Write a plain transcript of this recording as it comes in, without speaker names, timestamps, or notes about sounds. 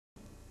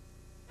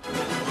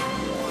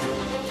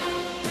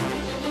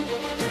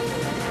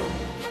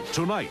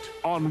Tonight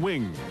on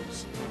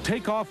Wings,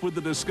 take off with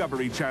the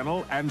Discovery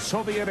Channel and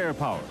Soviet air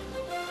power.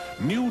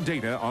 New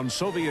data on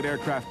Soviet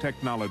aircraft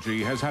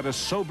technology has had a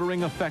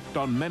sobering effect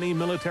on many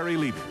military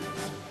leaders.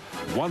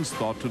 Once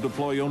thought to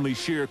deploy only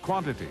sheer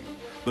quantity,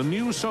 the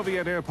new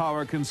Soviet air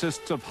power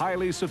consists of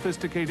highly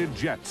sophisticated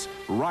jets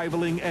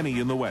rivaling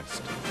any in the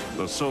West.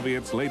 The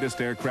Soviets'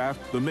 latest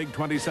aircraft, the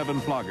MiG-27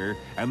 Flogger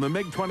and the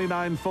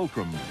MiG-29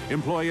 Fulcrum,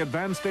 employ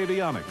advanced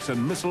avionics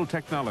and missile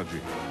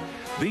technology.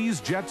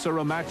 These jets are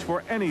a match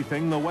for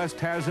anything the West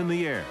has in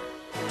the air.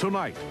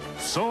 Tonight,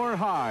 soar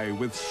high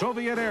with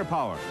Soviet air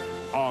power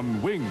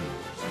on Wings.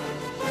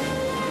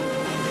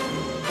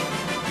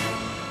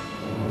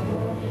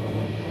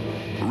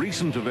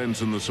 Recent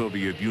events in the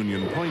Soviet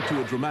Union point to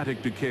a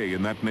dramatic decay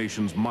in that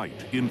nation's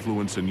might,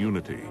 influence, and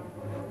unity.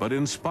 But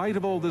in spite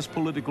of all this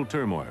political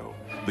turmoil,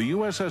 the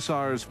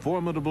USSR's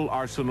formidable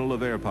arsenal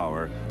of air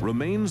power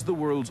remains the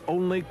world's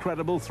only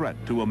credible threat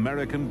to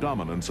American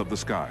dominance of the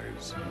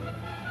skies.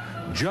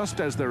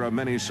 Just as there are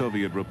many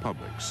Soviet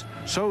republics,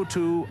 so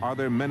too are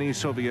there many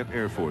Soviet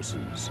air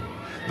forces.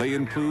 They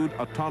include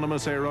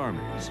autonomous air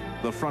armies,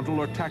 the frontal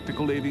or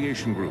tactical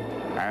aviation group,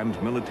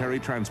 and military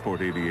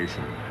transport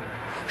aviation.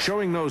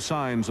 Showing no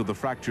signs of the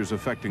fractures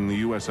affecting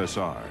the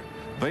USSR,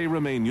 they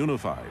remain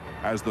unified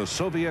as the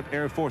Soviet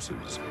Air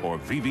Forces, or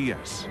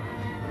VVS.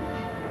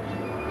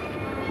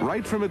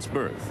 Right from its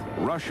birth,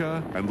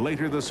 Russia, and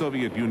later the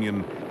Soviet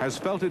Union, has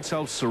felt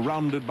itself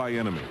surrounded by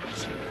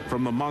enemies.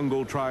 From the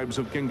Mongol tribes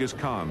of Genghis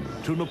Khan,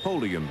 to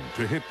Napoleon,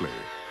 to Hitler.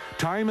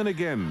 Time and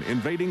again,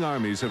 invading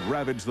armies have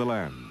ravaged the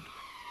land.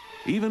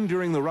 Even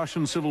during the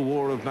Russian Civil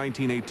War of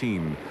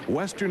 1918,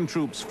 Western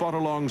troops fought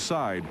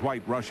alongside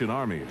white Russian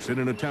armies in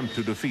an attempt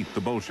to defeat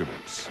the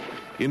Bolsheviks.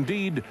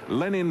 Indeed,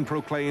 Lenin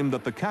proclaimed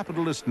that the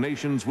capitalist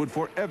nations would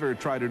forever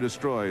try to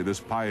destroy this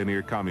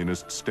pioneer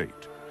communist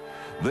state.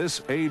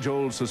 This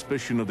age-old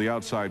suspicion of the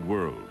outside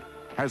world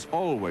has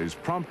always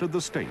prompted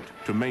the state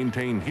to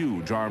maintain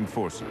huge armed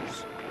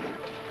forces.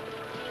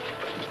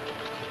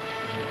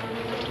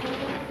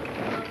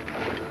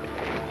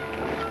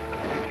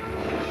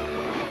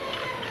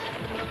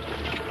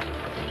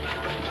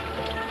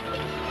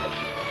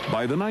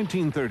 By the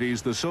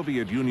 1930s, the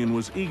Soviet Union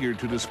was eager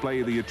to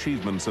display the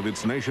achievements of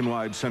its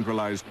nationwide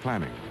centralized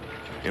planning.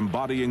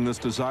 Embodying this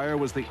desire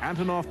was the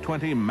Antonov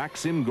 20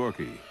 Maxim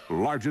Gorky,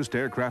 largest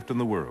aircraft in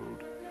the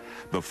world.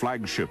 The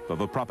flagship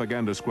of a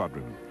propaganda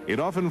squadron, it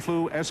often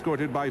flew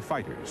escorted by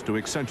fighters to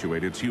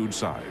accentuate its huge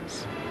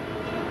size.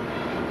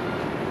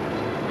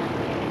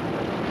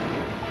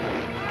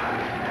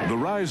 The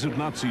rise of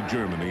Nazi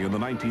Germany in the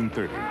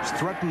 1930s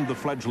threatened the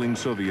fledgling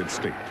Soviet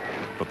state.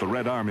 But the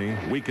Red Army,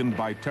 weakened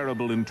by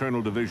terrible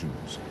internal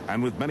divisions,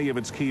 and with many of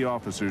its key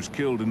officers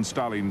killed in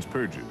Stalin's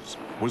purges,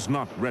 was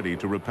not ready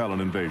to repel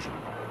an invasion.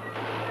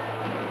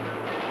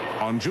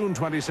 On June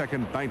 22,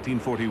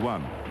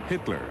 1941,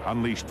 Hitler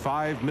unleashed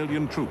 5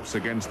 million troops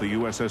against the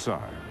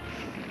USSR.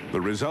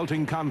 The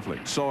resulting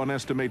conflict saw an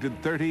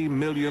estimated 30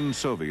 million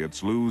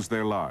Soviets lose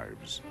their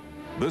lives.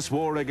 This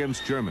war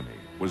against Germany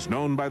was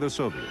known by the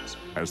Soviets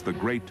as the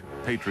Great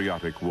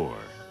Patriotic War.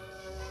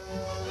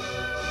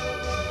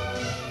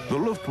 The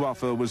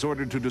Luftwaffe was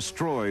ordered to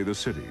destroy the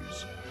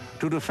cities.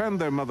 To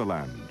defend their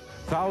motherland,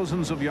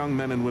 thousands of young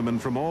men and women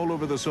from all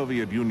over the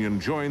Soviet Union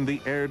joined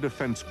the Air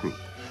Defense Group,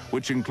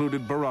 which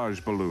included barrage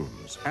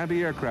balloons,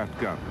 anti-aircraft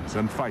guns,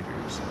 and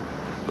fighters.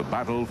 The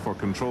battle for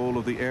control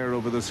of the air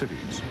over the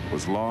cities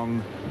was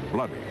long,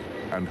 bloody,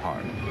 and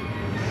hard.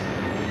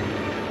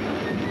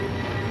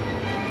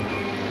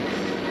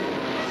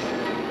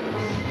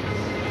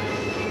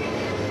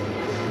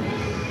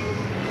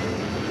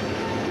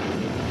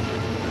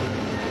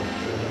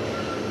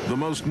 The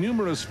most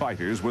numerous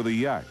fighters were the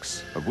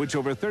Yaks, of which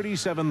over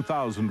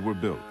 37,000 were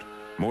built,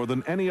 more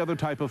than any other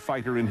type of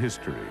fighter in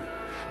history.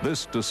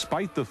 This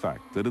despite the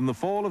fact that in the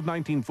fall of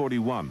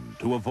 1941,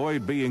 to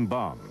avoid being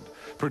bombed,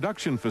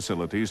 production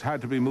facilities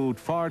had to be moved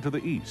far to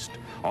the east,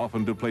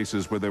 often to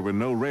places where there were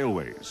no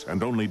railways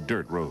and only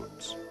dirt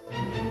roads.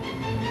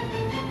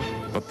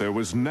 But there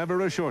was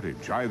never a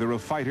shortage either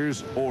of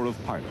fighters or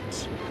of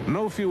pilots.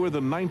 No fewer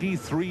than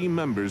 93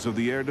 members of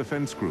the Air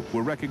Defense Group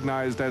were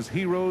recognized as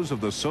heroes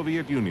of the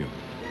Soviet Union,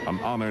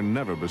 an honor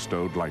never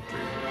bestowed lightly.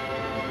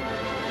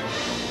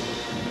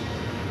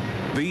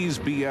 These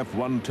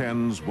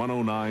BF-110s,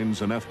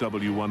 109s, and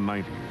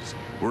FW-190s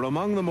were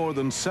among the more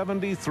than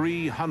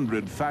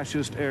 7,300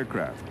 fascist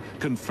aircraft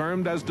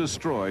confirmed as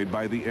destroyed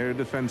by the Air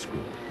Defense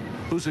Group,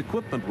 whose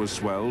equipment was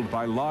swelled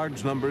by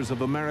large numbers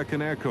of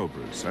American Air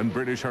Cobras and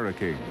British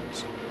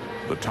Hurricanes.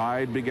 The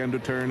tide began to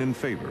turn in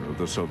favor of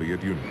the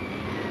Soviet Union.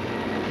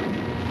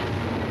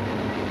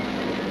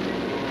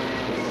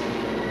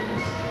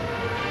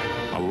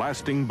 A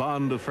lasting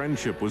bond of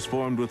friendship was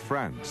formed with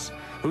France,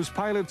 whose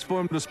pilots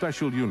formed a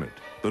special unit,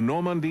 the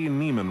Normandy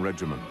Niemen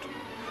Regiment.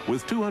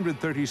 With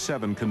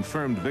 237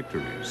 confirmed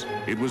victories,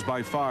 it was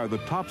by far the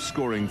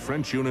top-scoring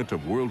French unit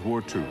of World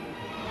War II.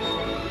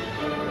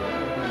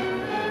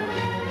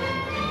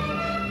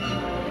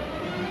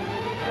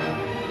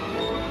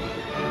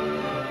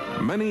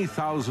 Many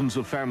thousands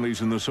of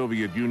families in the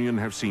Soviet Union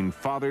have seen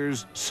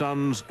fathers,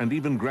 sons, and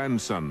even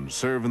grandsons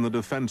serve in the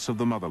defense of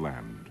the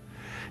motherland.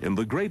 In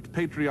the Great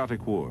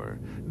Patriotic War,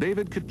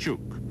 David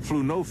Kachuk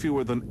flew no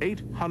fewer than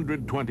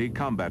 820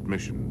 combat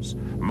missions,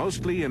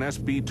 mostly in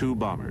SB-2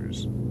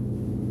 bombers.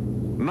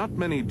 Not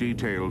many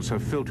details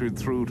have filtered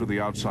through to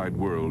the outside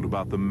world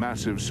about the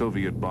massive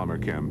Soviet bomber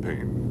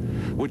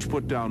campaign, which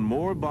put down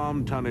more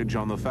bomb tonnage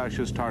on the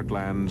fascist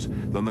heartlands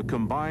than the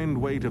combined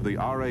weight of the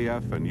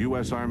RAF and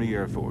U.S. Army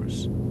Air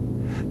Force.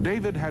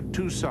 David had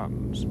two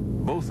sons,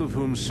 both of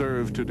whom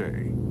serve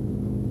today.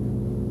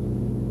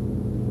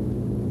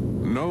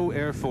 No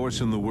air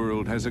force in the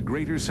world has a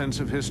greater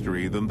sense of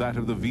history than that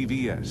of the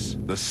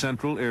VVS, the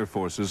Central Air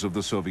Forces of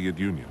the Soviet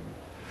Union.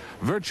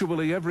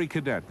 Virtually every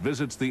cadet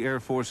visits the Air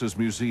Force's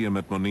museum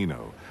at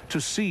Monino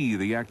to see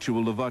the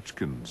actual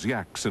Lavochkins,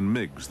 Yaks, and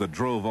MiGs that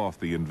drove off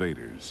the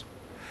invaders.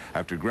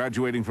 After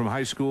graduating from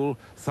high school,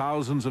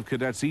 thousands of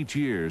cadets each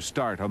year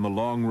start on the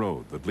long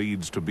road that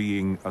leads to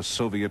being a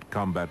Soviet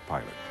combat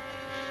pilot.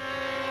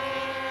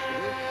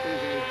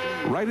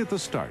 Right at the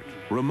start,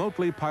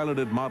 remotely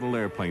piloted model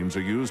airplanes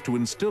are used to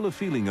instill a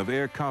feeling of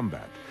air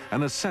combat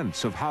and a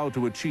sense of how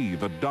to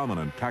achieve a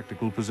dominant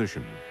tactical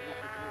position.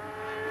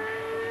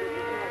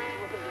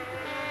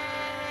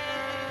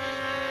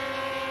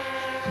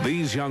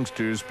 These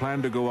youngsters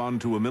plan to go on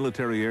to a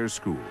military air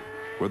school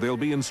where they'll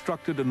be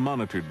instructed and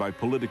monitored by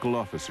political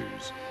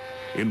officers.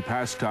 In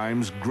past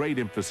times, great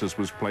emphasis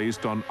was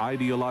placed on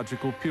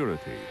ideological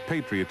purity,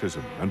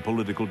 patriotism, and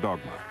political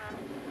dogma.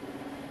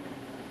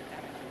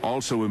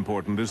 Also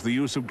important is the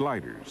use of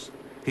gliders.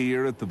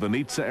 Here at the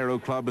Vinnytsia Aero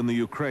Club in the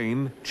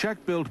Ukraine,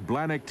 Czech-built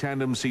Blanik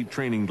tandem seat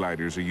training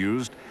gliders are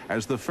used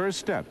as the first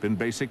step in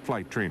basic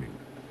flight training.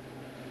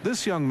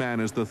 This young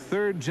man is the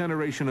third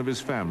generation of his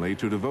family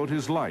to devote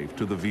his life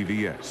to the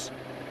VVS.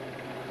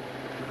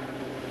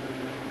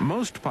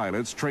 Most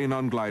pilots train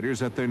on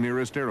gliders at their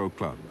nearest aero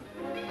club.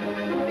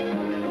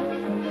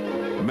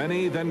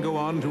 Many then go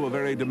on to a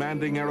very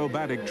demanding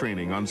aerobatic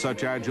training on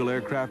such agile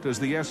aircraft as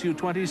the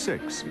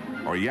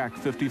Su-26 or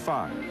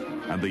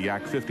Yak-55 and the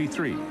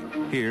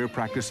Yak-53, here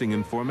practicing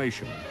in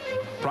formation.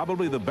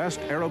 Probably the best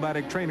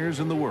aerobatic trainers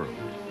in the world.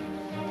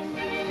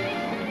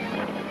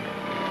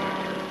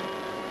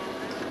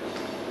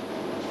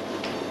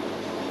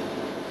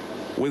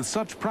 With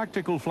such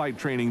practical flight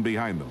training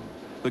behind them,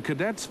 the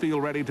cadets feel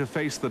ready to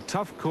face the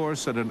tough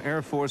course at an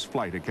Air Force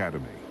Flight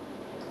Academy.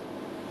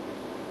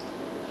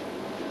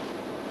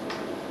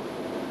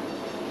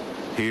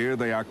 Here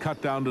they are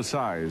cut down to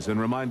size and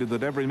reminded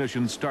that every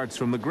mission starts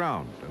from the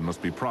ground and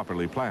must be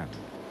properly planned.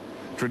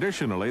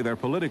 Traditionally, their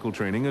political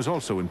training is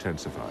also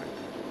intensified.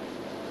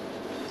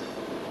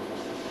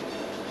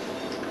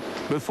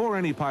 Before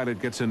any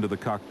pilot gets into the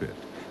cockpit,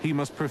 he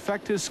must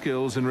perfect his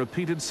skills in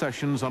repeated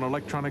sessions on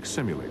electronic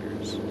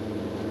simulators.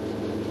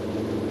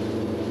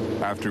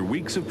 After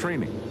weeks of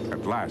training,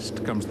 at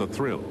last comes the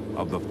thrill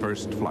of the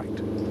first flight.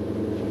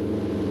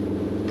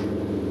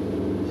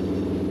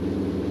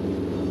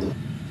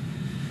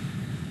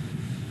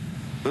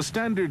 The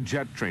standard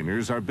jet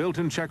trainers are built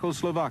in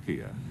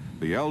Czechoslovakia,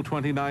 the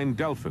L-29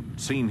 Delphin,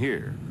 seen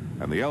here,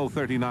 and the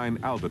L-39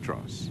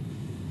 Albatros.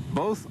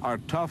 Both are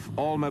tough,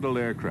 all-metal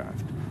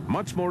aircraft,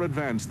 much more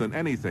advanced than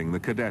anything the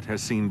cadet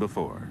has seen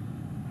before.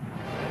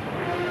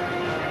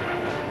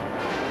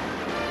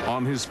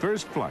 On his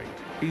first flight,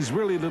 he's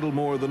really little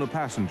more than a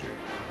passenger.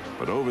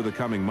 But over the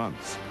coming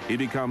months, he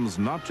becomes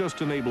not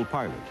just an able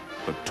pilot,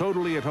 but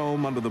totally at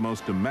home under the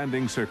most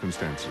demanding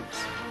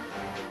circumstances.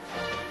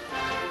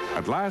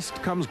 At last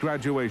comes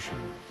graduation,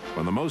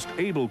 when the most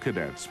able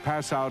cadets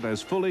pass out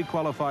as fully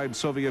qualified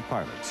Soviet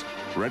pilots,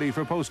 ready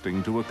for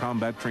posting to a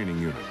combat training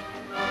unit.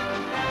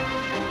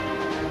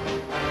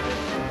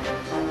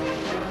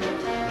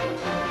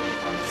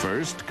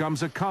 First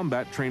comes a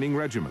combat training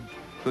regiment,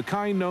 the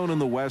kind known in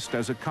the West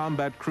as a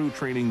combat crew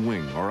training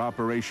wing or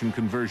operation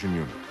conversion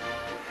unit.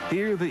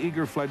 Here, the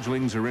eager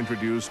fledglings are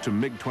introduced to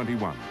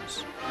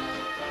MiG-21s.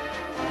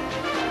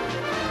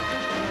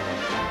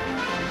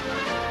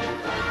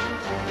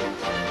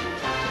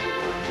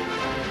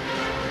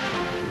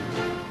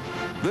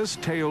 This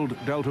tailed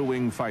Delta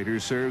Wing fighter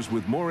serves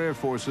with more air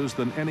forces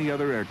than any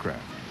other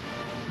aircraft.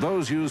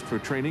 Those used for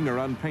training are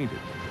unpainted,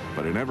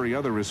 but in every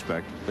other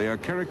respect, they are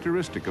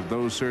characteristic of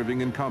those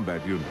serving in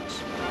combat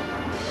units.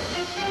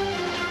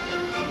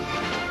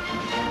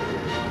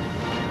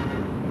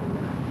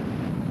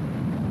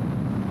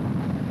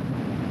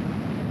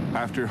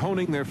 After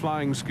honing their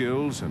flying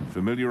skills and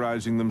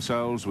familiarizing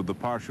themselves with the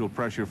partial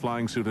pressure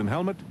flying suit and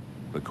helmet,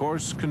 the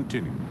course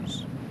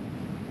continues.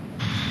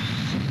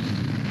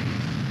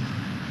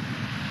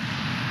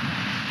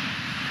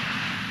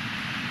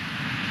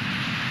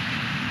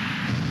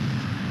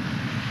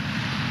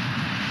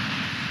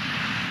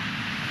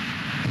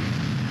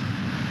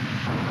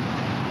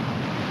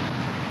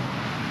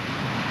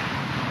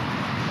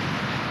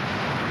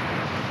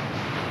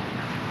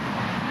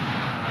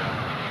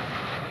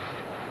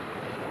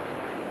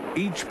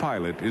 Each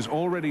pilot is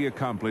already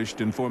accomplished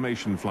in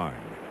formation flying,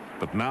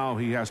 but now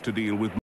he has to deal with